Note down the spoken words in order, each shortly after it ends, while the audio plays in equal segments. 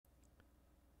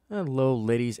Hello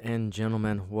ladies and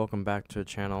gentlemen, welcome back to the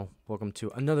channel. Welcome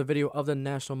to another video of the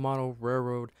National Model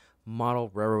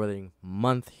Railroading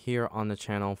Month here on the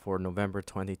channel for November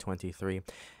 2023.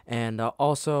 And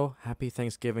also, happy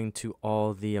Thanksgiving to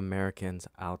all the Americans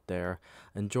out there.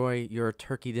 Enjoy your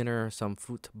turkey dinner, some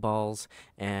footballs,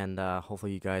 and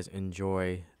hopefully you guys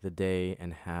enjoy the day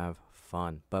and have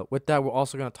fun. But with that, we're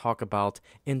also going to talk about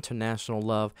international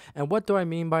love. And what do I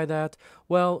mean by that?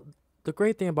 Well, the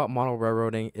great thing about model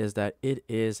railroading is that it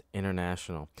is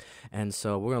international. And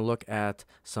so we're going to look at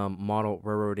some model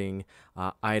railroading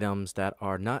items that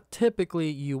are not typically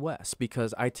US,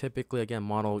 because I typically, again,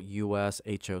 model US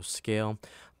HO scale,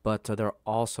 but there are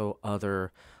also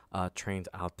other trains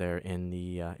out there in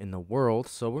the world.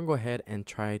 So we're going to go ahead and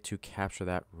try to capture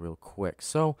that real quick.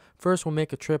 So first we'll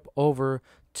make a trip over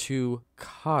to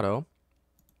Kato.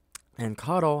 And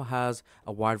Kato has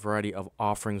a wide variety of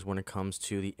offerings when it comes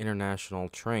to the international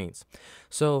trains.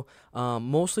 So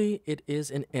mostly it is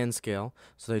an N scale.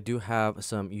 So they do have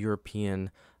some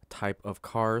European type of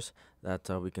cars that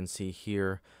we can see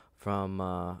here from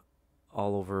all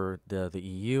over the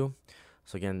EU.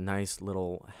 So again, nice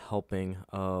little helping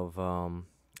of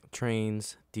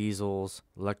trains, diesels,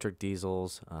 electric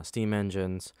diesels, steam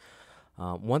engines.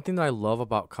 One thing that I love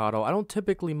about Kato, I don't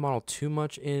typically model too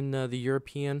much in the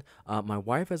European. My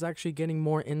wife is actually getting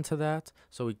more into that,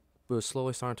 so we're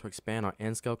slowly starting to expand our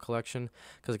N scale collection.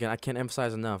 Because again, I can't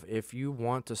emphasize enough, if you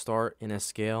want to start in a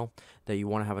scale that you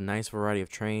want to have a nice variety of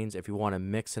trains, if you want to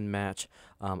mix and match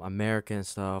American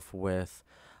stuff with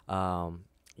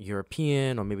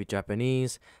European or maybe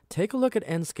Japanese, take a look at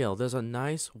N scale. There's a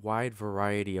nice wide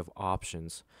variety of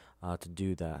options to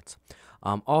do that.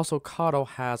 Also, Kato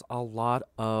has a lot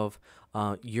of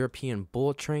European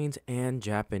bullet trains and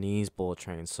Japanese bullet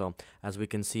trains. So as we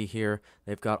can see here,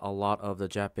 they've got a lot of the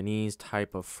Japanese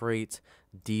type of freight,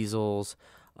 diesels,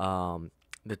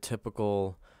 the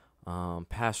typical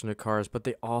passenger cars, but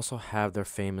they also have their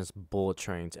famous bullet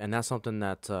trains. And that's something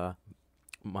that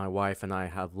my wife and I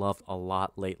have loved a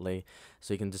lot lately.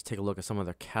 So you can just take a look at some of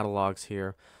their catalogs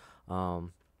here.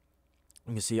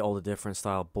 You can see all the different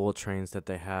style bullet trains that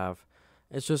they have.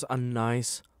 It's just a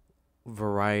nice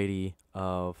variety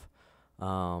of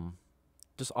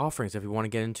just offerings if you want to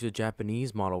get into the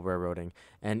Japanese model railroading.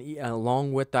 And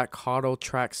along with that Kato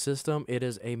track system, it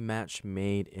is a match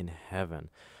made in heaven.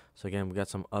 So again, we got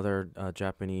some other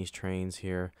Japanese trains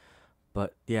here.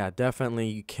 But yeah, definitely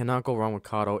you cannot go wrong with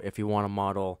Kato if you want to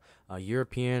model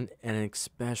European, and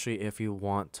especially if you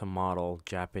want to model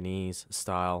Japanese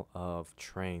style of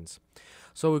trains.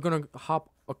 So we're going to hop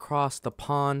across the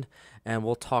pond and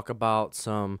we'll talk about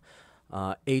some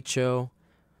HO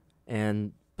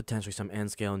and potentially some N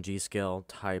scale and G scale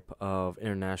type of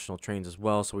international trains as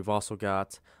well. So we've also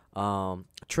got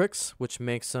Trix, which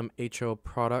makes some HO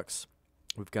products.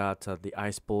 We've got the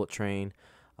Ice Bullet train,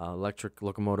 electric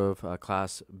locomotive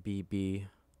class BB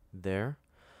there,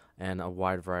 and a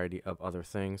wide variety of other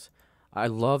things. I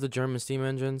love the German steam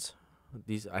engines.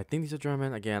 I think these are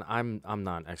German. Again, I'm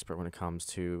not an expert when it comes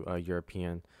to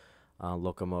European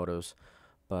locomotives,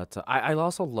 but I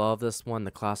also love this one,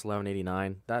 the class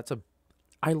 1189.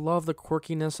 I love the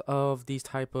quirkiness of these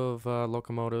type of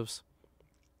locomotives.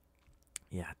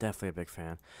 Yeah, definitely a big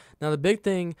fan. Now the big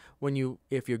thing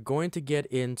if you're going to get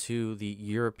into the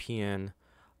European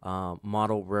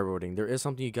model railroading, there is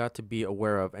something you got to be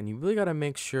aware of, and you really got to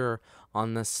make sure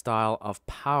on the style of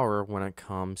power when it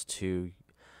comes to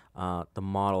the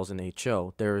models in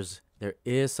HO. There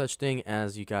is such thing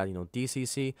as you got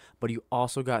DCC, but you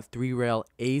also got 3-rail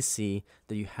AC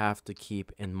that you have to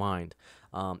keep in mind.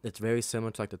 It's very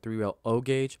similar to like the 3-rail O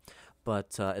gauge,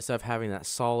 but instead of having that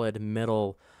solid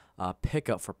middle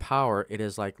pickup for power, it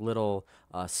is like little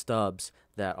stubs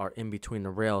that are in between the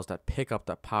rails that pick up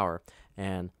that power.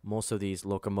 And most of these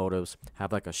locomotives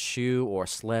have like a shoe or a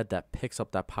sled that picks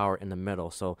up that power in the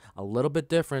middle. So a little bit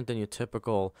different than your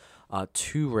typical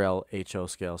 2-rail HO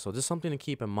scale. So just something to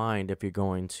keep in mind if you're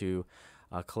going to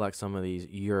collect some of these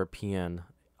European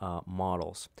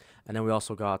models. And then we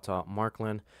also got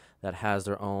Markland that has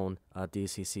their own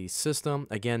DCC system.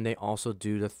 Again, they also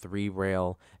do the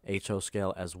 3-rail HO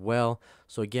scale as well.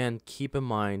 So again, keep in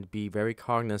mind, be very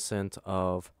cognizant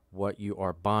of what you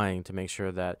are buying to make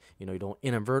sure that you don't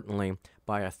inadvertently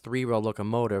buy a 3-rail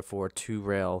locomotive for a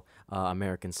 2-rail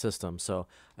American system. So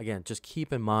again, just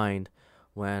keep in mind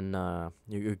when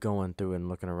you're going through and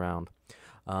looking around.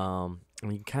 And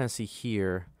you can kind of see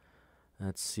here.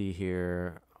 Let's see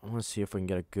here. I want to see if we can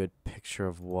get a good picture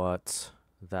of what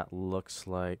that looks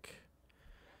like.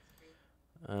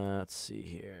 Let's see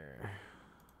here.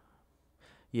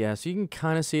 Yeah, so you can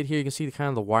kind of see it here. You can see the kind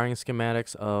of the wiring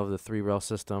schematics of the three rail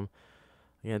system.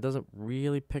 Yeah, it doesn't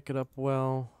really pick it up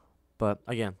well, but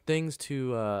again, things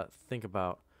to think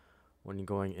about when you're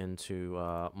going into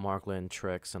Markland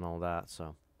tricks and all that.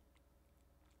 So,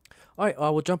 all right,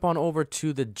 we'll jump on over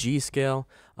to the G scale.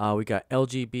 We got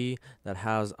LGB that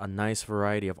has a nice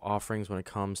variety of offerings when it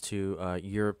comes to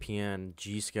European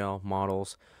G scale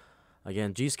models.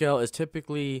 Again, G scale is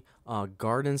typically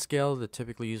garden scale, that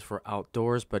typically used for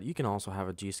outdoors, but you can also have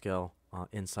a G scale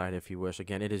inside if you wish.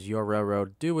 Again, it is your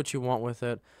railroad. Do what you want with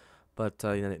it, but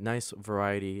nice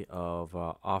variety of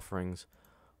offerings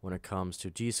when it comes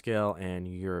to G scale and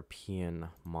European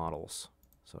models.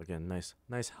 So again,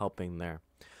 nice helping there.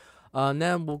 And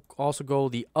then we'll also go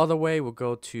the other way. We'll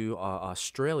go to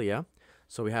Australia.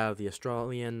 So we have the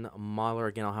Australian modeler.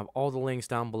 Again, I'll have all the links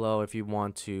down below if you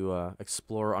want to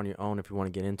explore on your own, if you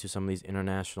want to get into some of these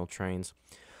international trains.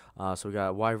 So we got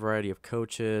a wide variety of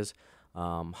coaches,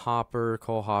 coal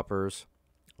hoppers,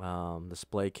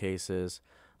 display cases,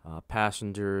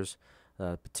 passengers,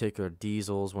 particular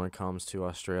diesels when it comes to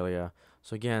Australia.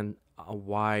 So again, a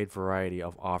wide variety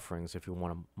of offerings if you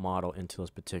want to model into those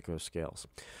particular scales.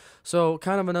 So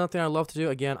kind of another thing I love to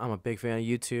do, again, I'm a big fan of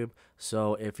YouTube.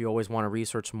 So if you always want to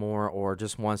research more or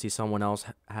just want to see someone else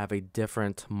have a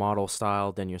different model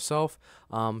style than yourself,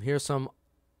 here's some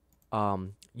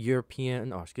some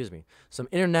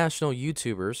international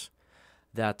YouTubers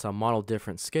that model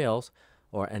different scales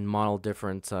and model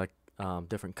different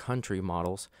different country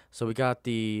models. So we got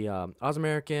the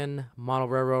Ausamerican Model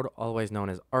Railroad, otherwise known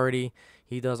as Artie.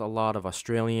 He does a lot of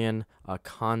Australian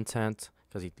content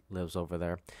because he lives over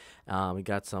there. We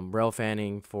got some rail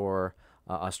fanning for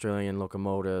Australian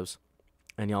locomotives,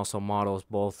 and he also models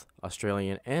both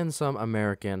Australian and some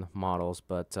American models.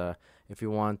 But if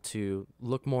you want to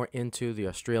look more into the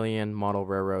Australian model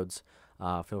railroads,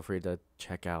 feel free to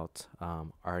check out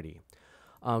Artie.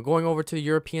 Going over to the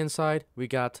European side, we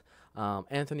got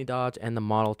Anthony Dodge and the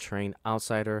Model Train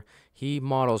Outsider. He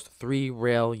models three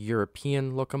rail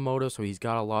European locomotives, so he's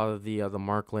got a lot of the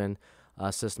Markland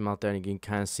system out there, and you can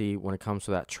kind of see when it comes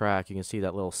to that track, you can see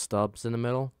that little stubs in the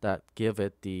middle that give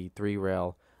it the three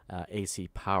rail AC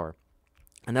power,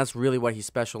 and that's really what he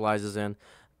specializes in.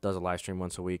 Does a live stream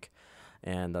once a week,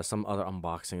 and some other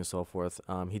unboxing and so forth.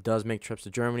 He does make trips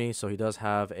to Germany, so he does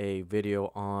have a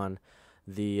video on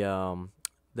the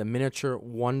Miniature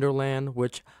Wonderland,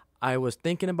 which I was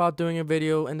thinking about doing a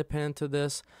video independent to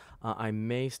this. I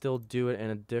may still do it in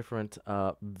a different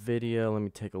video. Let me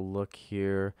take a look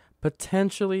here.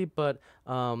 Potentially, but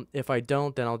if I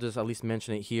don't, then I'll just at least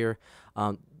mention it here.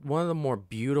 One of the more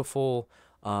beautiful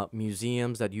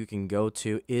museums that you can go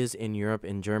to is in Europe,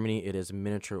 in Germany. It is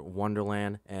Miniature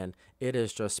Wonderland, and it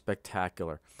is just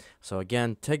spectacular. So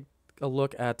again, take a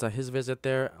look at his visit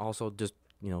there. Also, just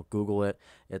Google it.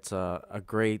 It's a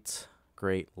great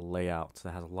layout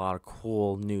that has a lot of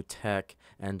cool new tech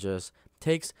and just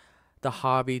takes the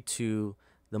hobby to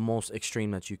the most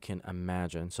extreme that you can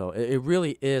imagine. So it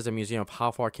really is a museum of how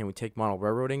far can we take model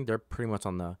railroading. They're pretty much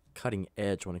on the cutting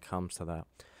edge when it comes to that.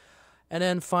 And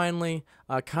then finally,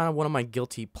 kind of one of my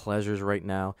guilty pleasures right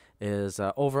now is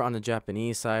over on the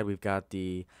Japanese side, we've got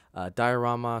the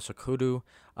Diorama Shokudo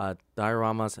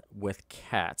dioramas with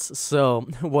cats. So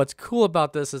what's cool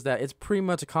about this is that it's pretty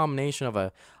much a combination of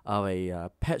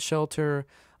a pet shelter,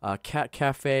 cat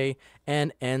cafe,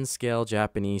 and N-scale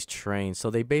Japanese train. So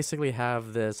they basically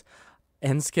have this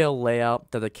N-scale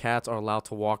layout that the cats are allowed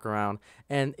to walk around,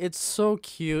 and it's so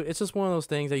cute. It's just one of those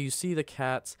things that you see the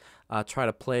cats try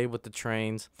to play with the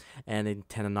trains, and they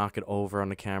tend to knock it over on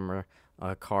the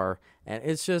car, and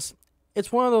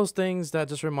it's one of those things that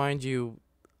just reminds you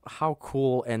how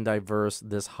cool and diverse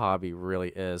this hobby really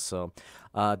is. So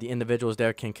the individuals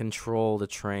there can control the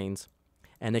trains,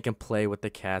 and they can play with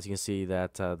the cats. You can see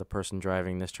that the person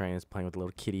driving this train is playing with a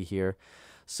little kitty here.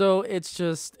 So it's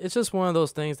just one of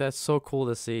those things that's so cool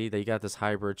to see, that you got this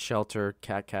hybrid shelter,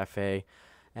 cat cafe,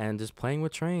 and just playing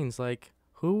with trains. Like,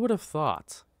 who would have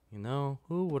thought? Who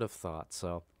would have thought?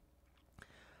 So,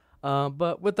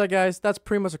 but with that, guys, that's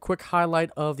pretty much a quick highlight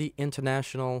of the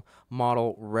international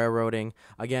model railroading.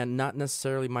 Again, not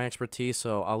necessarily my expertise,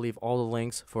 so I'll leave all the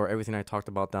links for everything I talked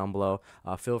about down below.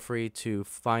 Feel free to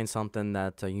find something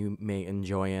that you may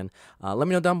enjoy in. Let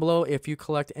me know down below if you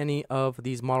collect any of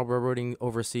these model railroading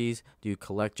overseas. Do you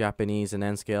collect Japanese and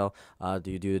N-scale?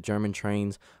 Do you do the German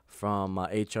trains from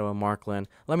HO and Markland?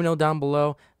 Let me know down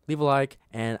below. Leave a like,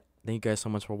 and thank you guys so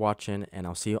much for watching, and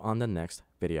I'll see you on the next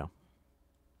video.